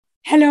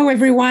Hello,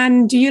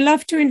 everyone. Do you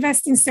love to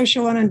invest in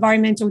social and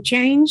environmental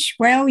change?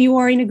 Well, you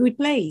are in a good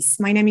place.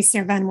 My name is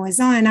Servan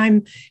Moisin, and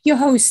I'm your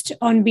host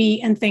on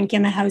Be and Think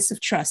in a House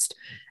of Trust,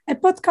 a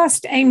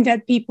podcast aimed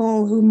at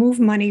people who move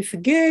money for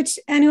good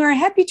and who are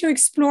happy to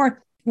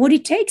explore what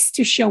it takes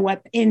to show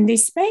up in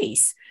this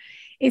space.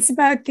 It's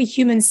about the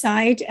human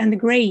side and the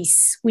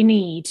grace we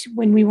need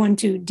when we want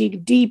to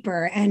dig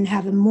deeper and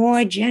have a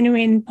more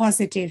genuine,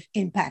 positive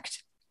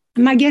impact.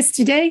 My guest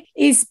today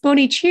is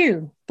Bonnie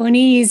Chiu.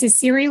 Bonnie is a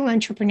serial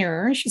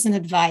entrepreneur. She's an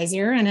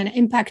advisor and an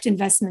impact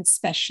investment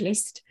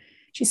specialist.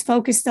 She's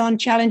focused on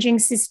challenging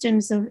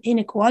systems of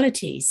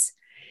inequalities.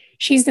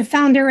 She's the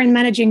founder and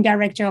managing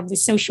director of the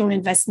Social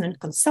Investment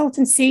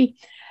Consultancy,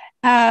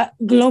 a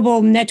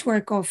global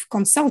network of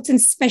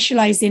consultants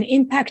specialized in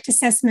impact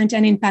assessment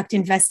and impact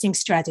investing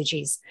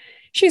strategies.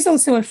 She's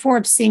also a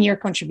Forbes senior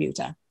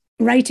contributor,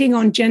 writing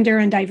on gender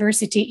and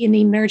diversity in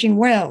the emerging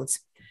world.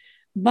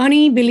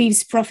 Bonnie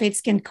believes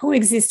profits can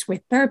coexist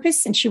with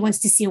purpose, and she wants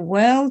to see a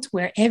world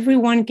where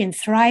everyone can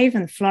thrive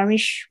and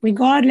flourish,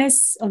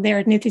 regardless of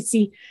their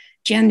ethnicity,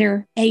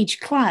 gender,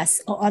 age,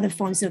 class, or other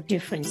forms of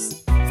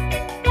difference.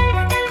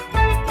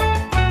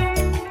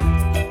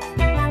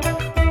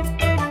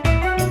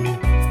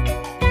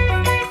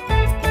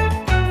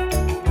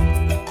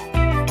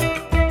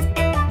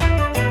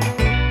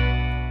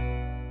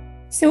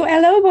 So,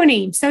 hello,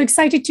 Bonnie. So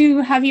excited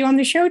to have you on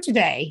the show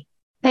today.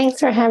 Thanks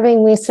for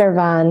having me,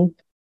 Servan.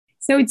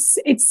 So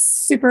it's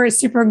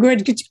super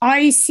good.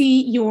 I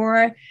see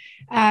your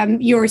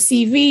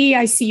CV,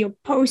 I see your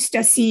post,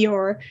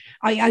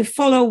 I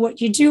follow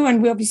what you do,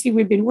 and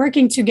we've been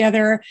working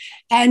together.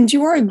 And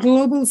you are a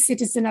global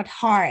citizen at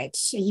heart.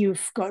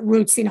 You've got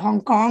roots in Hong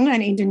Kong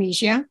and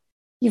Indonesia.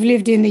 You've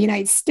lived in the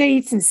United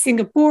States and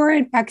Singapore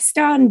and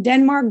Pakistan,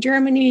 Denmark,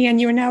 Germany, and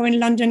you're now in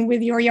London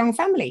with your young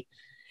family.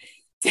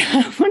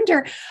 I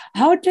wonder,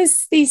 how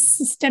does this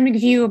systemic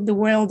view of the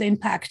world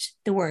impact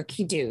the work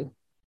you do?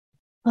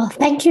 Well,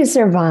 thank you,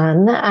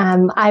 Servan.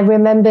 I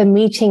remember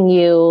meeting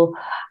you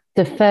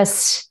the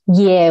first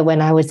year when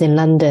I was in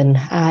London.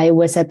 I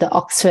was at the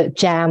Oxford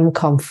Jam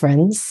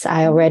conference.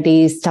 I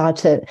already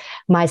started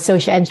my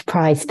social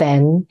enterprise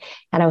then,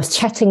 and I was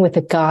chatting with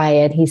a guy,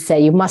 and he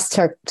said, "You must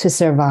talk to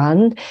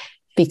Servan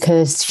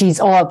because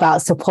she's all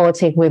about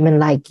supporting women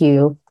like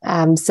you."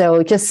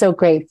 So just so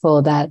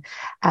grateful that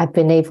I've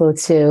been able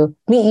to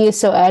meet you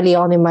so early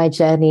on in my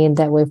journey and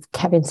that we've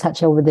kept in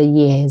touch over the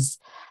years.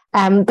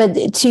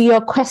 But to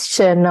your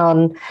question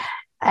on,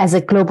 as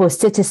a global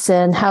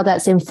citizen, how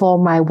that's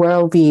informed my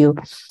worldview,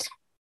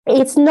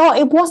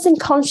 it wasn't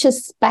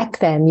conscious back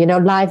then. You know,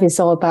 life is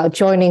all about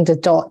joining the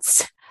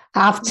dots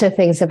after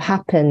things have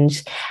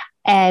happened.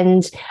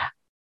 And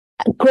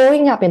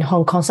growing up in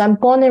Hong Kong, so I'm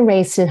born and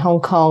raised in Hong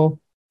Kong,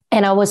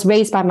 and I was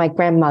raised by my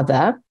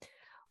grandmother,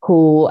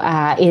 who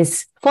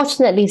is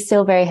fortunately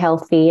still very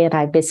healthy, and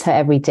I miss her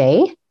every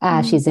day.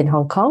 She's in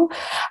Hong Kong.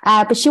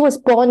 But she was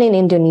born in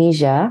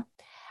Indonesia,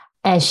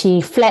 and she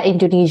fled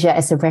Indonesia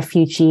as a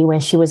refugee when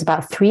she was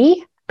about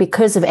 3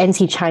 because of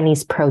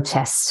anti-Chinese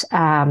protests.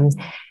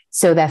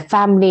 So their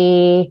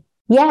family,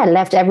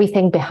 left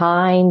everything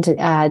behind.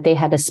 They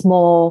had a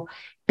small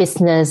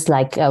business,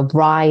 like a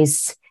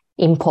rice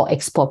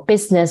import-export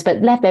business,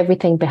 but left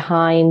everything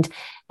behind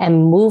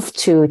and moved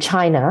to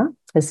China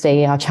because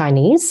they are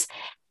Chinese.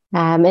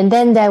 And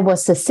then there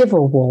was the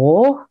civil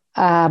war,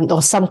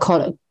 or some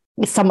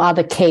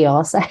other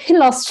chaos. I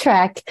lost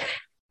track.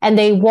 And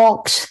they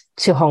walked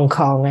to Hong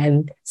Kong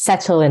and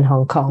settled in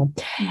Hong Kong.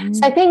 Mm-hmm.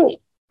 So I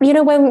think,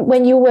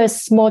 when you were a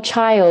small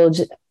child,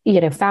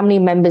 family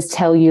members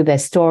tell you their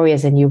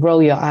stories and you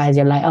roll your eyes,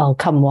 you're like, oh,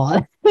 come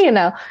on,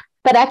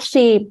 But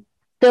actually,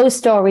 those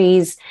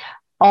stories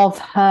of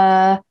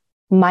her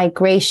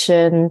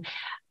migration,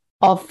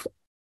 of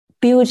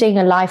building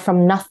a life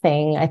from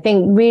nothing, I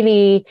think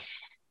really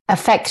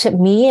affected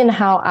me and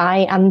how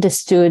I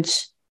understood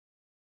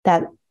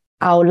that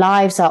our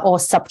lives are all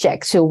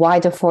subject to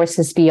wider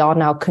forces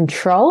beyond our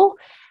control.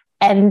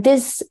 And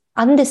this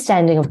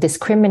understanding of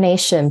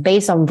discrimination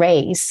based on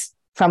race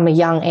from a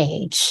young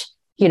age,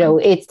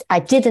 I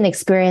didn't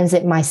experience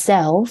it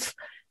myself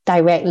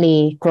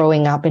directly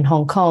growing up in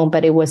Hong Kong,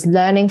 but it was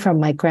learning from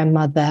my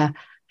grandmother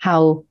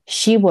how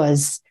she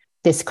was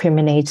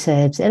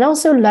discriminated, and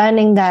also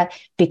learning that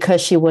because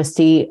she was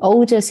the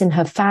oldest in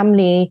her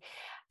family,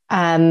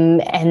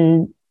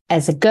 and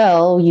as a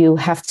girl, you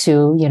have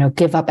to,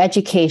 give up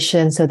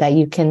education so that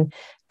you can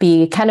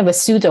be kind of a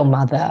pseudo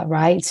mother,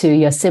 right, to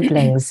your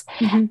siblings.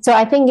 Mm-hmm. So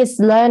I think it's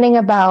learning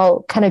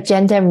about kind of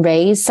gender and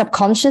race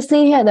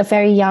subconsciously at a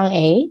very young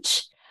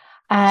age.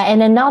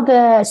 And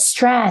another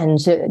strand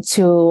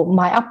to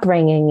my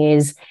upbringing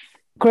is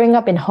growing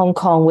up in Hong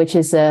Kong, which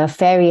is a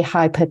very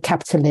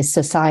hyper-capitalist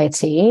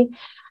society.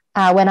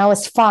 When I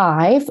was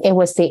 5, it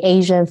was the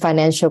Asian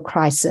financial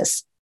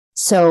crisis.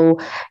 So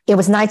it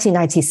was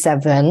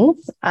 1997,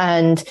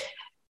 and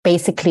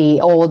basically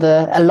a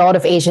lot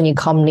of Asian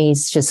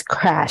economies just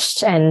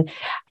crashed. And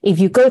if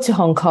you go to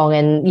Hong Kong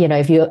and,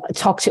 if you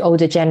talk to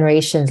older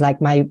generations, like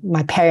my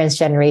parents'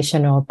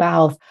 generation or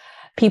above,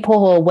 people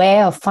who are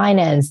aware of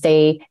finance,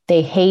 they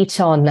hate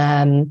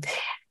on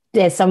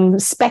there's some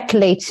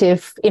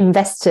speculative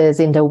investors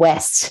in the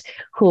West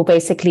who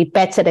basically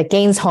betted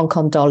against Hong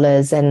Kong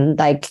dollars and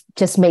like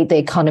just made the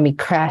economy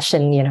crash,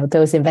 and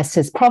those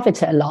investors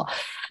profited a lot.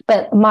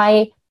 But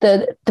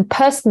the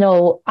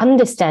personal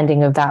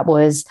understanding of that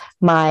was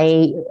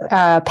my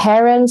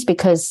parents,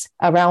 because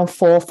around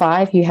 4 or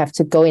 5 you have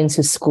to go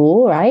into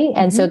school, right?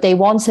 And so they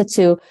wanted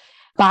to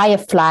buy a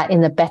flat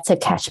in a better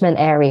catchment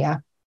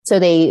area. So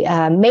they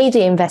made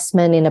the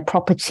investment in a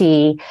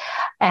property,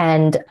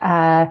 and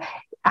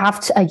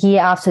after a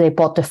year after they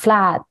bought the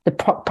flat, the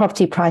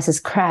property prices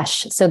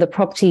crashed. So the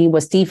property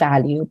was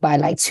devalued by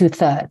like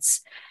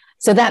 2/3.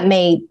 So that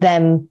made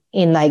them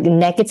in like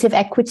negative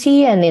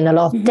equity and in a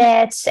lot of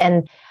debt.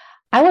 And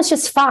I was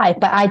just 5,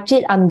 but I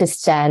did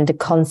understand the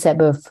concept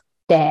of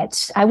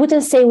debt. I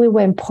wouldn't say we were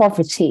in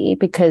poverty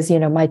because,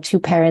 my 2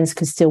 parents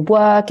could still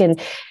work and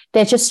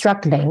they're just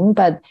struggling.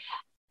 But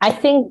I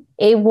think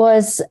it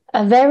was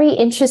a very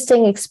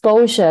interesting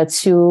exposure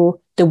to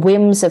the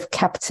whims of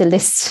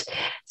capitalism.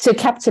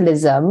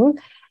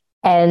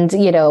 And,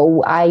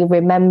 I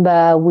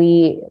remember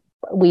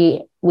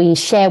we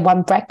share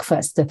one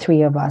breakfast, the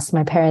 3 of us,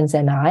 my parents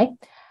and I.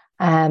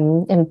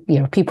 And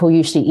people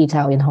usually eat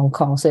out in Hong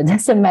Kong, so it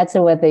doesn't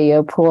matter whether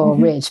you're poor or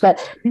rich. But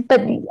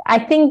I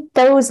think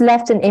those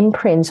left an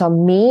imprint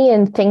on me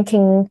in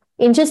thinking,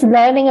 in just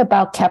learning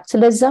about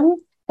capitalism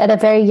at a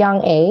very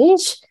young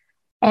age.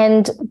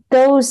 And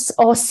those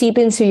all seep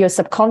into your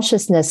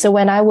subconsciousness. So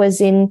when I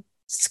was in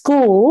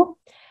school,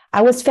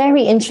 I was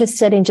very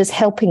interested in just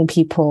helping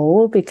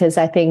people, because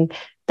I think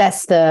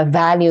that's the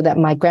value that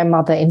my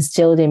grandmother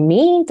instilled in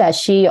me, that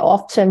she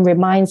often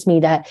reminds me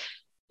that,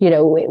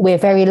 we're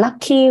very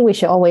lucky. We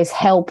should always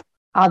help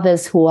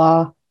others who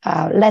are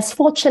less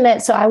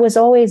fortunate. So I was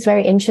always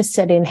very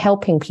interested in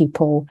helping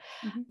people.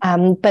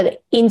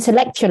 But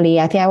intellectually,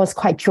 I think I was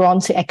quite drawn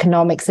to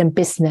economics and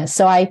business.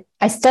 So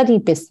I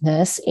studied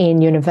business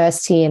in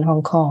university in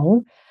Hong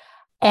Kong.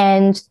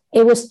 And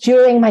it was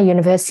during my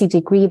university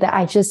degree that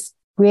I just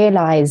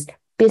realized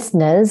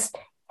business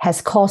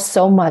has caused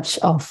so much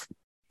of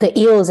the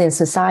ills in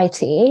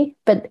society,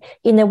 but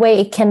in a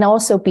way, it can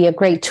also be a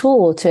great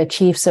tool to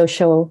achieve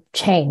social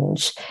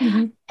change.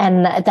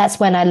 And that's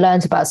when I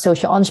learned about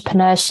social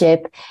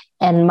entrepreneurship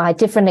and my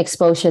different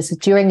exposures.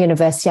 During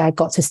university, I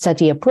got to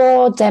study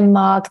abroad,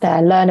 Denmark, that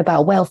I learned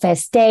about welfare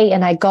state,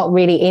 and I got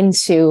really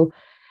into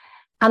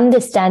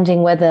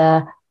understanding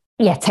whether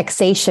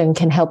taxation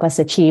can help us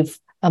achieve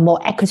a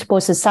more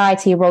equitable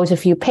society. Wrote a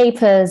few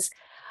papers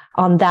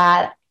on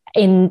that.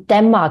 In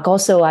Denmark,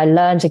 also, I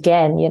learned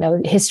again,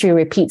 history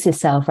repeats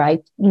itself,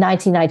 right?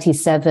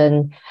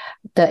 1997,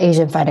 the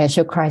Asian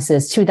financial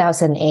crisis,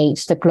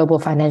 2008, the global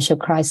financial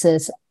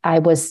crisis. I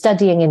was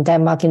studying in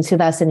Denmark in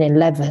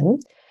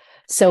 2011.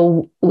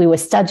 So we were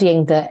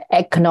studying the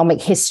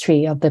economic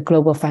history of the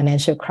global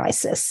financial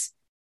crisis.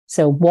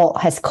 So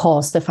what has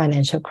caused the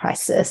financial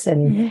crisis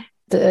and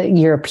the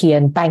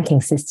European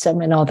banking system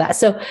and all that.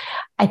 So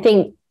I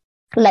think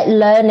like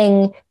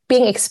learning,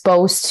 being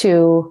exposed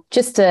to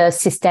just the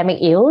systemic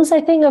ills,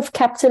 I think, of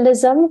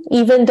capitalism,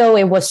 even though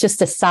it was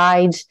just a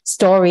side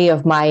story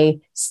of my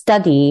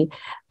study.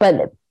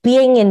 But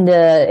being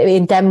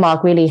in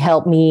Denmark really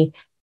helped me,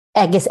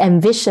 I guess,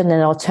 envision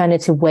an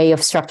alternative way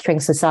of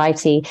structuring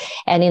society.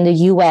 And in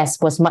the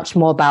US was much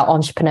more about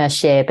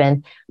entrepreneurship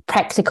and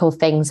practical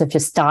things of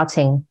just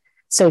starting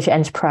social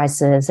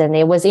enterprises. And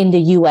it was in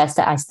the US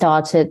that I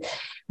started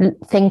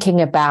thinking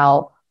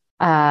about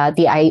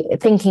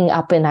thinking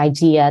up an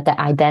idea that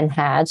I then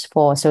had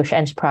for social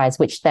enterprise,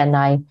 which then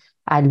I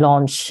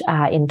launched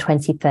in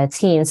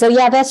 2013. So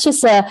that's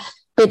just a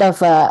bit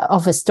of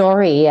a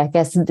story, I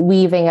guess,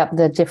 weaving up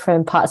the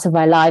different parts of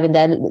my life. And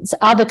then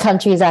other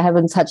countries I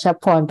haven't touched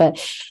upon,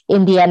 but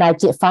in the end, I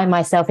did find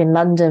myself in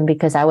London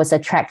because I was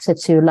attracted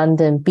to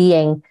London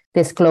being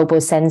this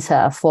global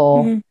center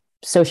for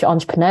social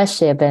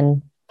entrepreneurship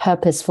and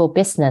purposeful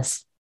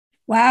business.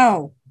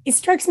 Wow. It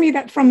strikes me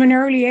that from an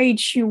early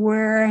age, you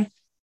were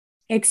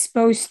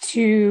exposed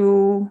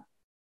to,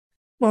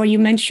 well, you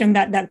mentioned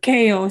that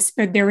chaos,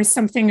 but there is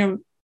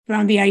something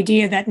around the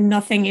idea that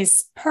nothing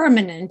is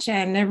permanent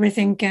and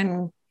everything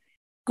can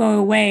go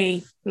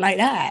away like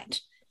that,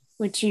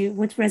 which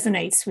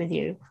resonates with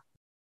you.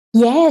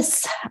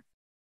 Yes.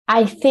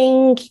 I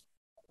think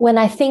when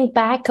I think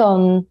back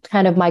on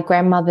kind of my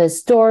grandmother's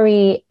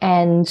story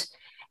and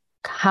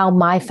how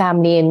my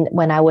family,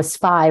 when I was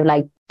 5,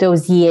 like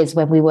those years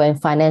when we were in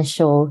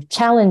financial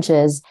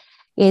challenges,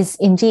 is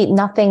indeed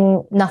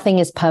nothing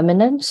is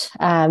permanent.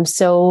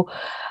 So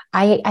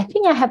I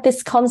think I have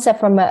this concept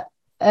from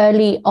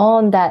early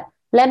on that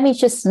let me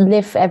just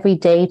live every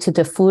day to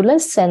the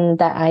fullest and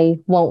that I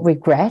won't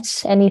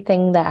regret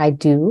anything that I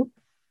do.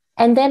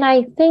 And then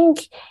I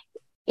think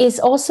it's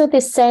also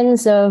this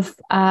sense of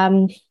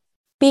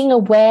being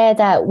aware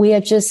that we are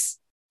just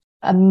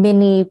a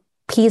mini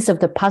piece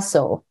of the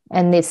puzzle.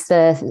 And it's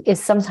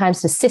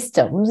sometimes the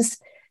systems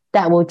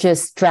that will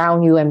just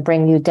drown you and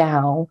bring you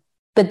down.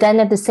 But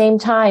then at the same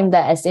time,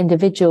 that as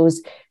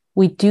individuals,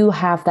 we do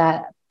have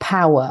that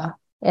power.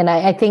 And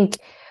I think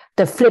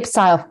the flip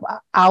side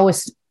of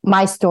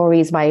my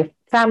stories, my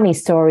family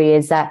story,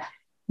 is that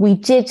we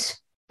did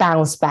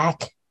bounce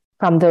back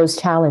from those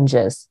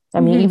challenges.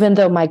 I mean, even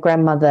though my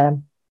grandmother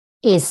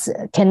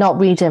cannot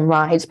read and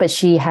write, but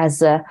she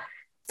has a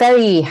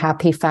very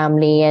happy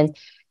family, and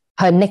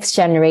her next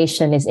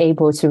generation is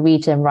able to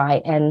read and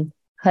write, and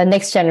her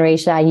next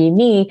generation, i.e.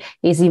 me,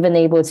 is even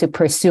able to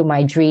pursue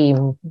my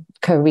dream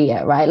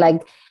career, right?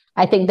 Like,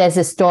 I think there's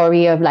a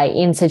story of like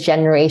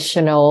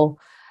intergenerational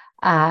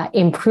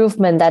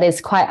improvement that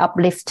is quite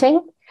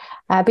uplifting.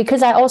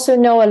 Because I also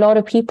know a lot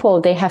of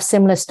people, they have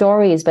similar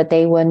stories, but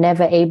they were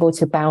never able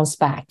to bounce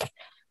back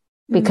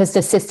because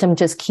the system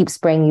just keeps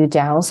bringing you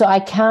down. So I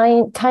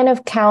kind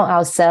of count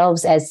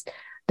ourselves as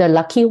the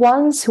lucky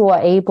ones who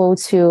are able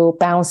to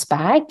bounce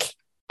back.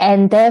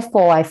 And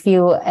therefore, I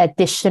feel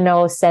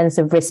additional sense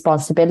of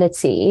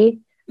responsibility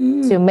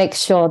to make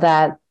sure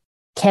that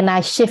can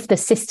I shift the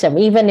system,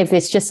 even if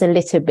it's just a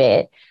little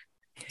bit,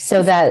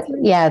 so that,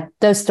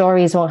 those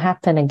stories won't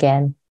happen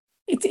again.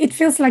 It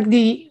feels like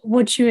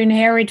what you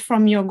inherit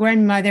from your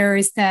grandmother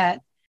is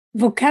that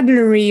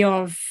vocabulary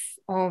of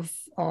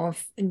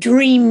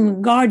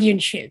dream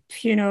guardianship,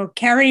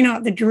 carrying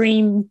out the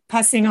dream,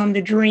 passing on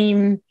the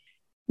dream.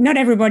 Not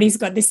everybody's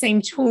got the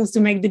same tools to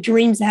make the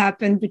dreams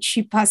happen, but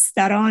she passed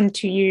that on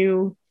to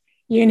you.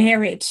 You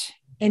inherit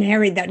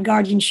that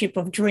guardianship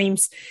of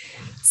dreams.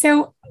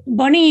 So,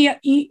 Bonnie,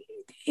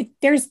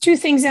 there's two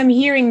things I'm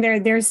hearing there.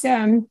 There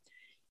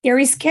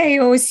is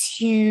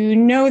chaos. You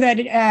know that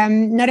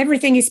not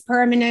everything is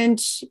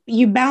permanent.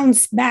 You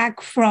bounce back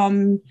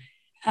from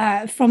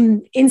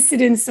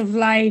incidents of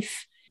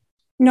life.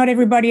 Not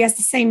everybody has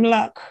the same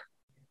luck.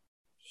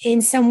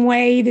 In some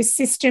way, the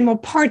system or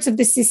parts of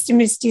the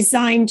system is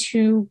designed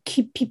to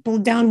keep people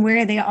down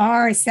where they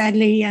are,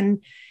 sadly,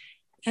 and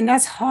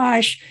that's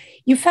harsh.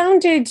 You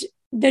founded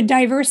the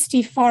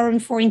Diversity Forum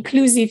for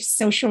Inclusive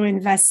Social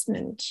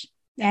Investment,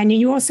 and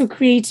you also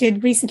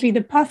created recently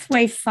the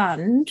Pathway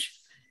Fund.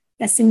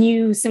 That's a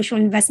new social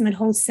investment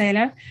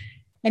wholesaler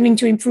aiming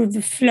to improve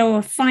the flow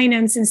of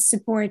finance and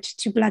support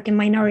to Black and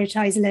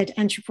minoritized-led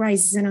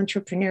enterprises and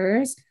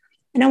entrepreneurs.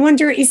 And I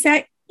wonder, is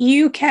that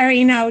you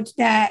carrying out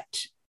that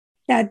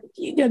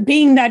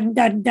being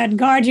that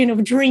guardian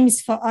of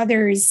dreams for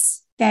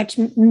others that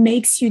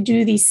makes you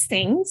do these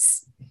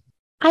things?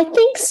 I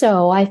think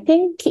so. I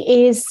think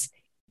it's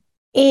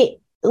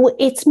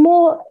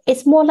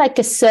more like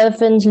a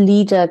servant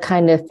leader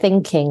kind of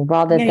thinking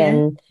rather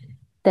than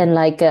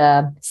like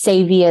a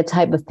savior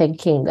type of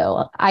thinking,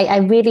 though. I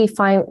really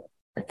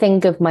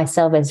think of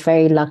myself as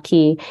very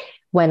lucky.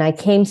 When I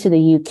came to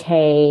the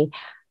UK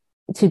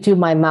to do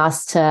my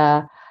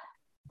master,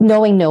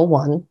 knowing no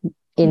one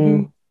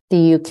in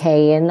the UK,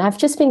 and I've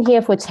just been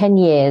here for 10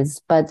 years,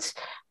 but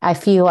I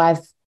feel I've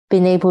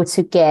been able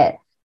to get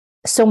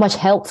so much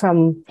help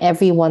from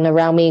everyone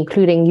around me,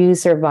 including you,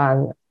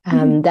 Servan,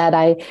 that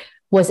I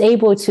was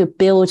able to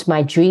build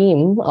my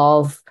dream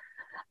of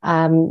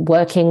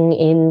working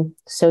in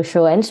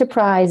social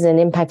enterprise and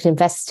impact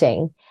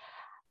investing.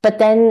 But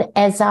then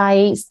as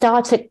I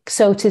started,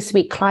 so to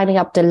speak, climbing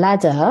up the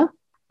ladder,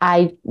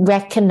 I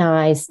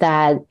recognized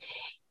that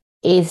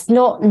it's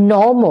not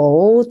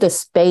normal, the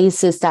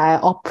spaces that I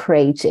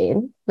operate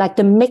in. Like,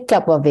 the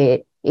makeup of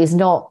it is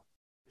not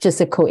just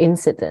a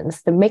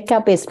coincidence. The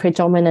makeup is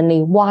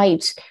predominantly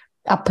white,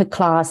 upper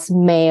class,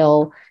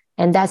 male,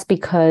 and that's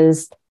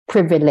because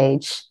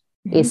privilege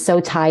is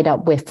so tied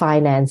up with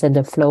finance and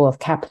the flow of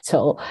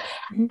capital.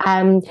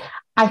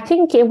 I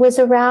think it was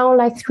around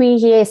like 3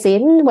 years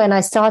in when I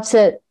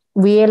started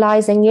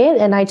realizing it.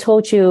 And I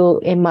told you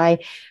in my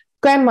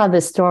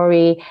grandmother's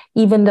story,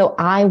 even though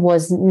I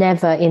was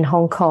never in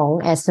Hong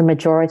Kong as the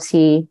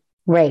majority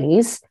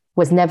race,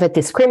 was never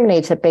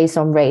discriminated based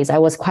on race, I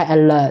was quite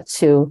alert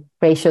to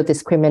racial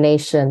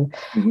discrimination.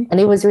 And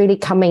it was really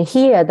coming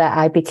here that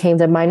I became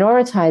the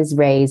minoritized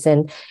race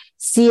and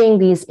seeing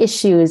these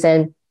issues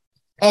and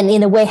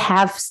in a way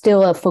have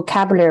still a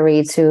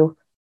vocabulary to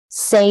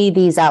say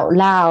these out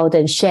loud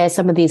and share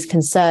some of these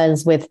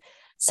concerns with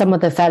some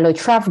of the fellow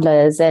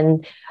travelers.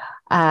 And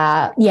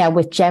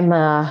with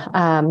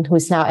Gemma,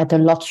 who's now at the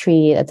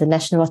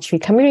National Lottery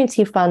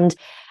Community Fund,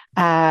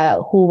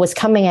 who was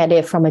coming at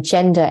it from a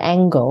gender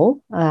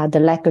angle, the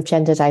lack of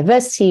gender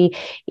diversity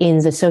in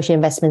the social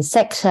investment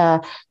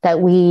sector,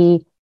 that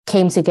we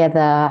came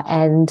together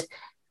and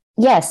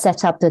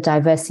set up the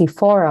Diversity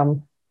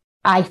Forum.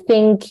 I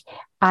think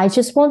I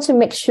just want to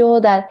make sure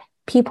that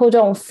people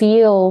don't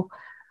feel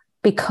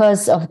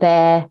because of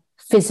their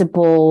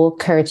visible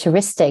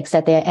characteristics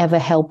that they're ever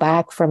held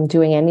back from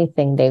doing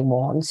anything they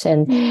want.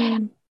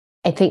 And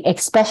I think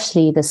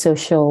especially the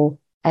social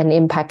and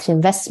impact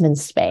investment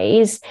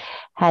space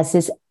has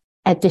this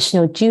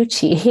additional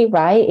duty,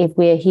 right? If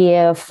we're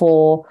here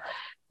for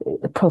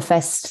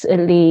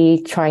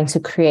professionally trying to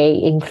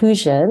create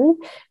inclusion,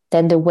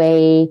 then the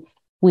way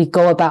we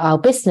go about our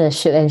business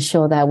should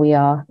ensure that we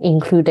are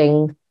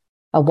including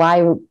a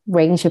wide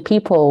range of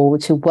people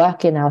to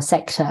work in our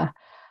sector.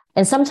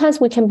 And sometimes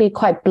we can be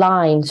quite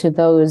blind to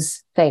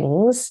those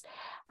things.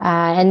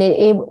 And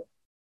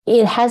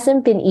it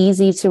hasn't been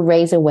easy to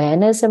raise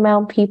awareness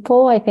among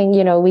people. I think,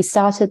 we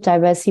started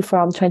diversity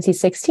from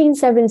 2016,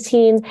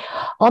 17.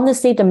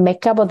 Honestly, the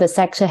makeup of the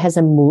sector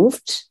hasn't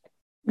moved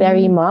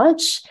very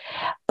much.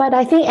 But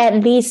I think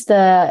at least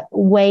the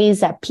ways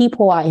that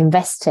people are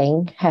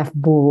investing have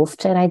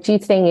moved. And I do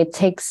think it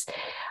takes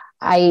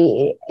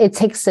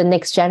the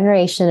next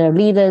generation of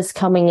leaders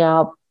coming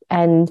up,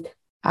 and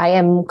I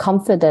am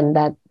confident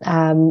that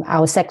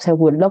our sector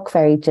would look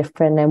very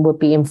different and would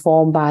be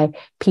informed by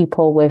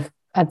people with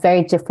a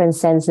very different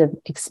sense of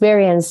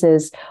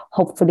experiences,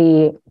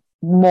 hopefully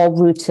more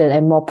rooted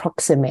and more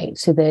proximate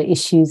to the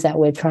issues that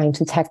we're trying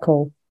to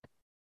tackle.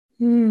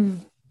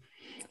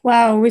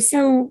 Wow.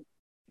 So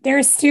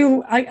there's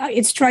still,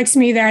 it strikes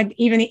me that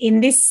even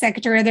in this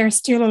sector, there's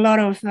still a lot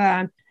of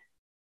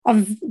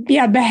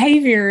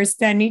behaviors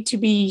that need to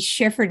be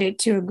shepherded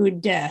to a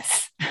good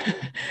death.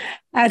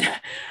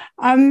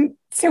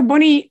 So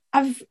Bonnie,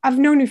 I've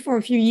known you for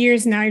a few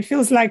years now. It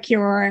feels like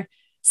your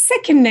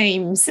second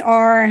names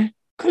are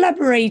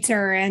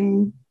collaborator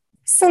and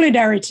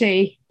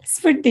solidarity. Let's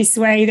put it this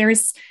way.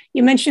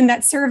 You mentioned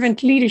that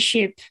servant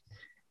leadership.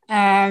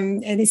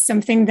 It is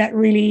something that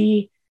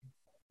really,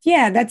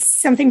 that's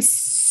something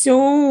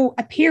so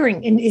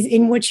appealing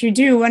in what you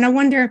do. And I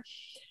wonder,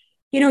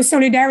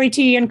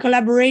 solidarity and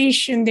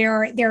collaboration,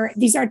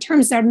 these are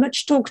terms that are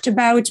much talked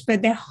about,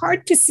 but they're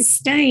hard to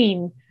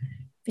sustain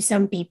for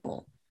some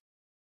people.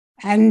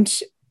 And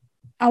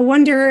I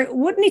wonder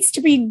what needs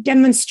to be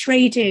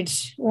demonstrated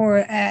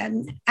or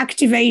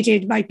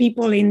activated by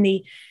people in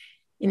the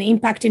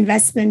impact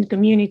investment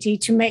community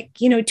to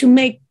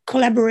make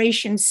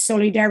collaboration,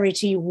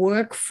 solidarity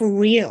work for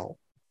real,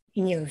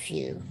 in your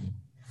view?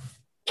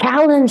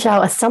 Challenge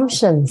our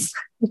assumptions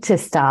to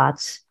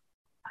start.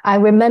 I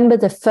remember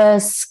the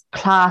first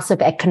class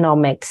of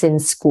economics in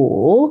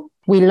school,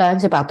 we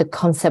learned about the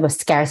concept of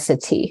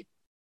scarcity.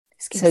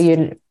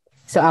 So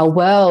our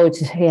world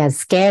has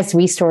scarce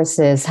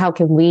resources. How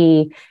can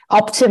we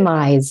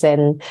optimize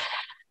and,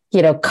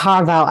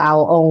 carve out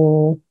our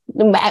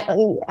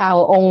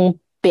own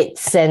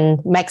bits and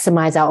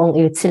maximize our own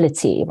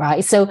utility,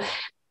 right? So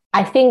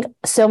I think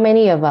so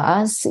many of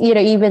us,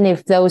 even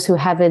if those who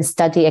haven't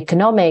studied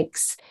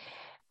economics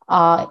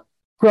are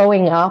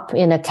growing up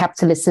in a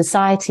capitalist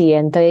society,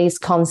 and these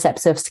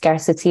concepts of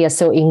scarcity are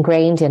so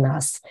ingrained in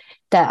us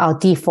that our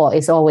default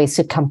is always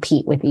to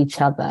compete with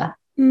each other.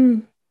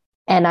 And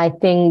I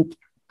think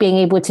being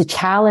able to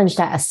challenge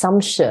that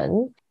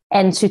assumption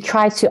and to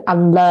try to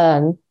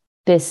unlearn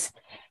this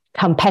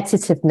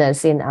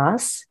competitiveness in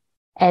us,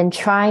 and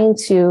trying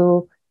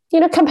to,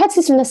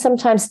 competitiveness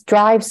sometimes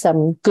drives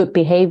some good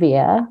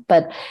behavior,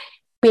 but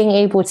being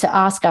able to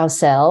ask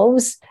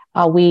ourselves,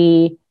 are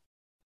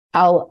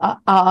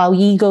our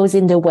egos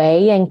in the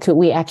way, and could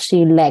we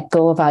actually let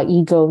go of our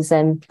egos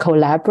and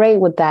collaborate?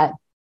 Would that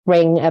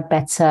bring a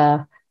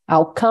better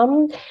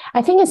outcome?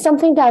 I think it's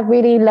something that I've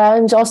really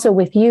learned also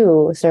with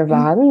you,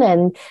 Servan.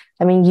 And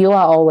I mean, you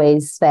are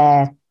always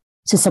there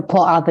to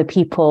support other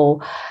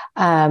people,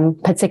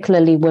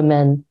 particularly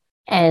women,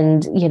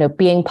 and,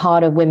 being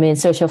part of Women in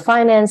Social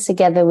Finance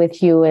together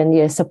with you,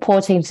 and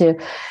supporting to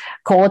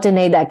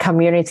coordinate that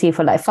community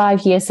for like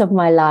 5 years of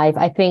my life.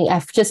 I think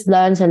I've just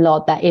learned a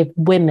lot that if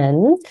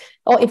women,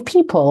 or if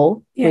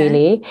people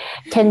really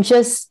can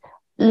just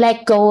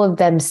let go of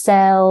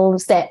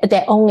themselves,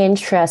 their own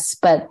interests,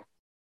 but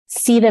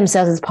see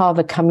themselves as part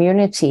of a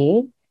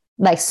community,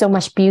 like so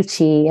much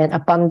beauty and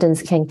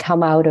abundance can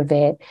come out of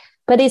it.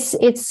 But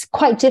it's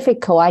quite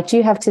difficult. I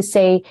do have to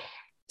say,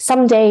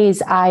 some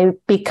days I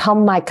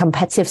become my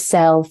competitive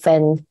self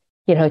and,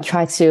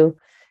 try to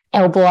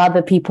elbow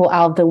other people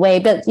out of the way.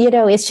 But,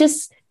 it's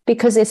just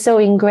because it's so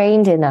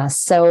ingrained in us.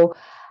 So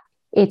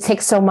it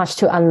takes so much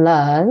to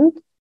unlearn.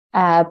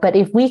 But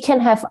if we can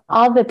have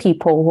other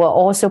people who are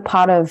also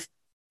part of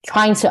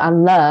trying to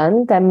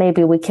unlearn, then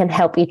maybe we can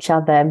help each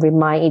other and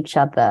remind each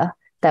other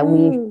that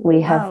we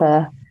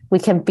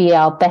can be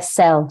our best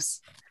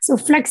selves. So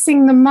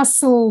flexing the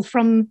muscle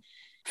from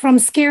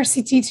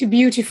scarcity to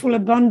beautiful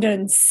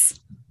abundance.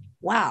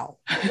 Wow.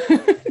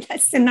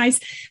 That's a nice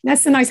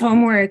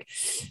homework.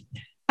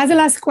 As a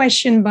last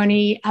question,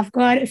 Bonnie, I've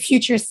got a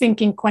future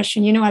thinking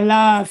question. I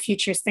love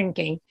future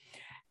thinking.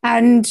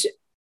 And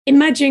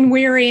imagine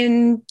we're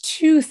in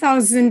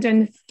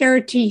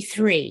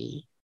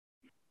 2033.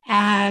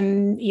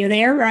 You're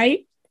there,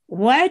 right?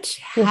 What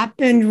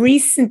happened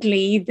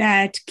recently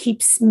that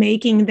keeps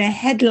making the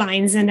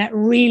headlines and that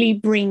really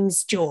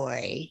brings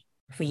joy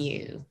for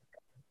you?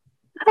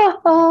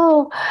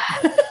 Oh,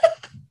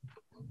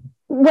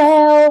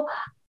 well,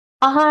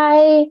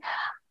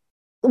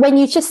 when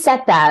you just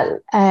said that,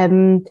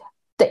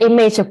 the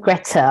image of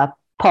Greta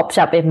popped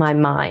up in my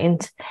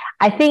mind.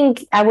 I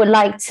think I would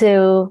like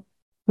to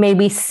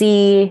maybe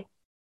see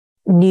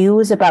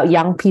news about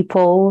young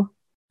people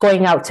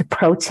going out to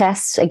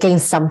protest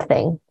against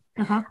something.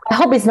 I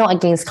hope it's not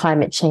against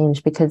climate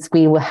change, because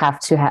we will have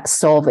to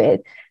solve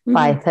it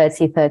by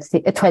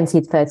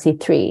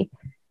 2033.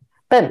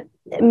 But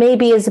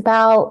maybe it's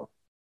about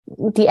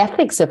the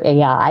ethics of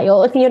AI,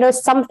 or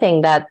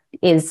something that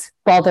is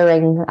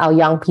bothering our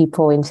young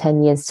people in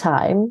 10 years'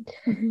 time.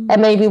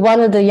 And maybe one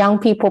of the young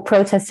people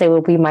protesting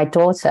will be my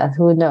daughter.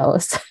 Who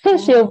knows?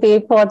 She'll be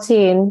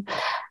 14,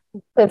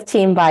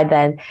 15 by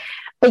then.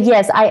 But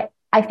yes,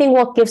 I think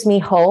what gives me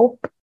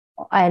hope,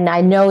 and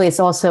I know it's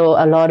also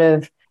a lot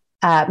of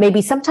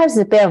maybe sometimes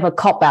it's a bit of a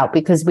cop-out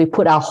because we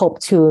put our hope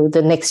to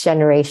the next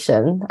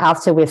generation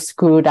after we've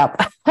screwed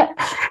up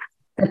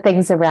the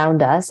things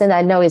around us. And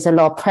I know it's a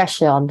lot of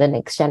pressure on the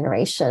next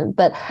generation,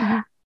 but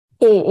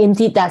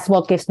indeed, that's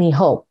what gives me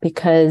hope,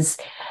 because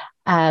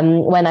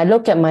when I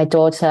look at my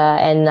daughter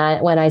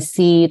and when I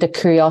see the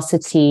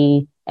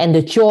curiosity and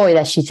the joy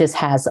that she just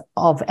has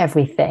of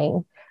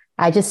everything,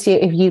 I just feel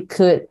if you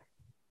could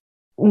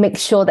make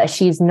sure that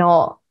she's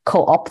not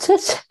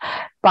co-opted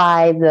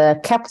by the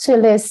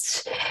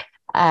capitalist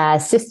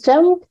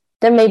system,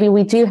 then maybe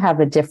we do have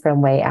a different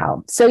way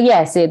out. So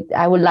yes,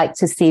 I would like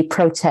to see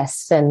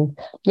protests and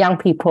young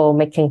people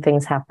making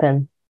things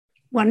happen.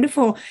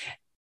 Wonderful.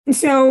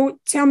 So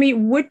tell me,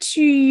 what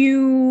do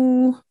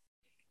you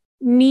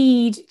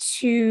need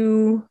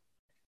to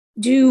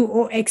do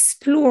or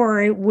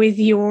explore with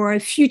your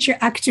future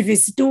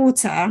activist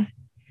daughter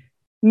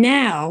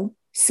now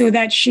so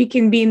that she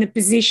can be in the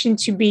position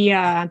to be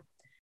a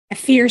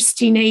fierce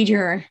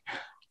teenager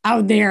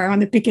out there on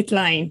the picket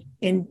line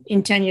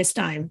in 10 years'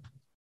 time?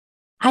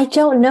 I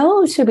don't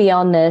know, to be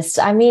honest.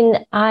 I mean,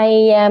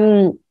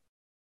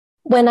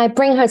 when I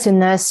bring her to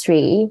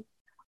nursery,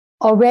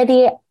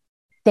 already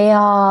there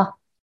are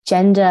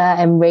gender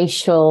and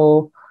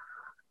racial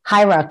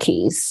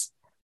hierarchies,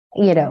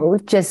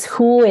 just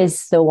who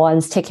is the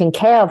ones taking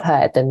care of her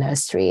at the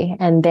nursery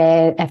and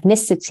their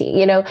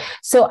ethnicity,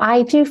 So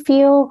I do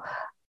feel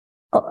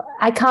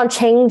I can't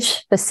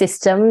change the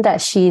system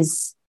that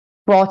she's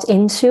brought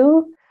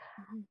into,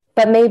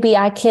 but maybe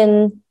I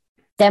can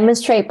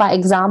demonstrate by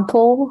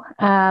example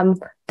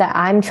that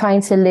I'm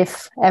trying to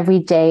live every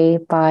day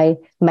by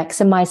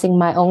maximizing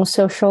my own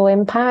social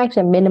impact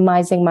and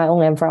minimizing my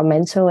own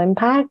environmental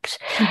impact.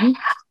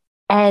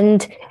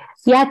 And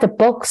the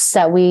books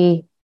that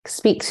we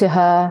speak to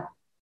her,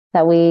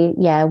 that we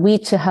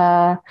read to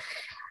her,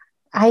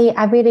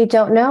 I really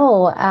don't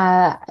know.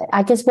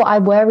 I guess what I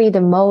worry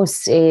the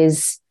most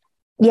is,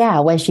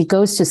 when she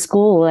goes to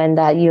school and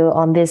that you're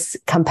on this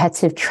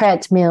competitive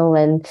treadmill,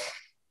 and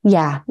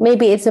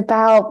maybe it's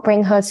about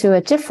bring her to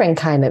a different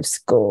kind of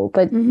school.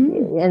 But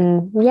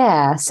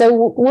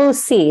so we'll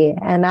see.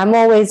 And I'm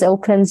always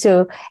open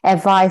to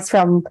advice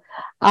from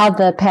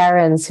other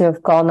parents who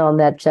have gone on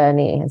that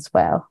journey as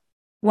well.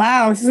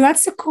 Wow, so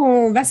that's a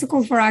call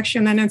for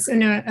action, and it's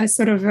a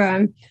sort of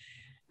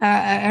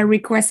a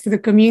request for the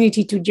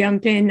community to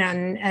jump in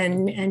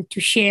and to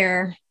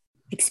share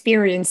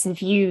experience and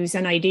views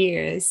and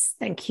ideas.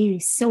 Thank you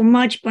so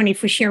much, Bonnie,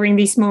 for sharing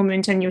this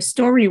moment and your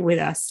story with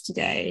us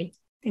today.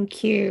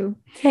 Thank you.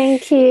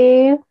 Thank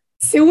you.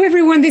 So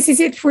everyone, this is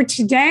it for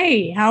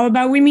today. How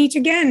about we meet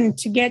again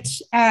to get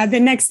the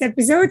next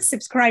episode?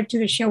 Subscribe to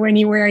the show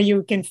anywhere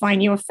you can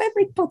find your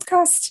favorite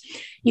podcast.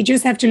 You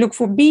just have to look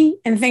for Be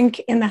and Think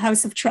in the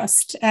House of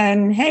Trust.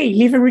 And hey,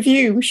 leave a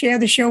review. Share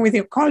the show with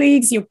your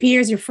colleagues, your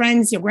peers, your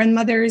friends, your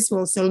grandmothers who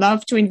also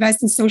love to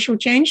invest in social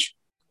change,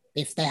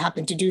 if they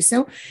happen to do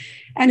so,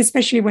 and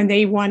especially when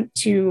they want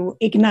to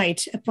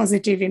ignite a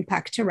positive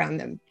impact around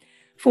them.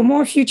 For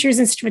more futures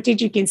and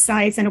strategic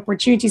insights and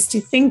opportunities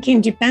to think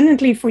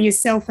independently for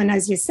yourself and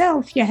as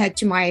yourself, you head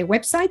to my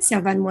website,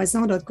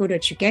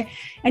 servanmoisan.co.uk,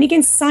 and you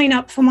can sign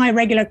up for my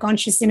regular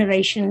conscious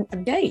innovation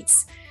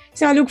updates.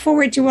 So I look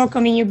forward to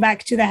welcoming you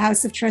back to the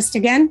House of Trust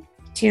again.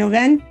 Till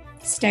then,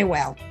 stay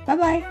well.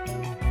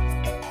 Bye-bye.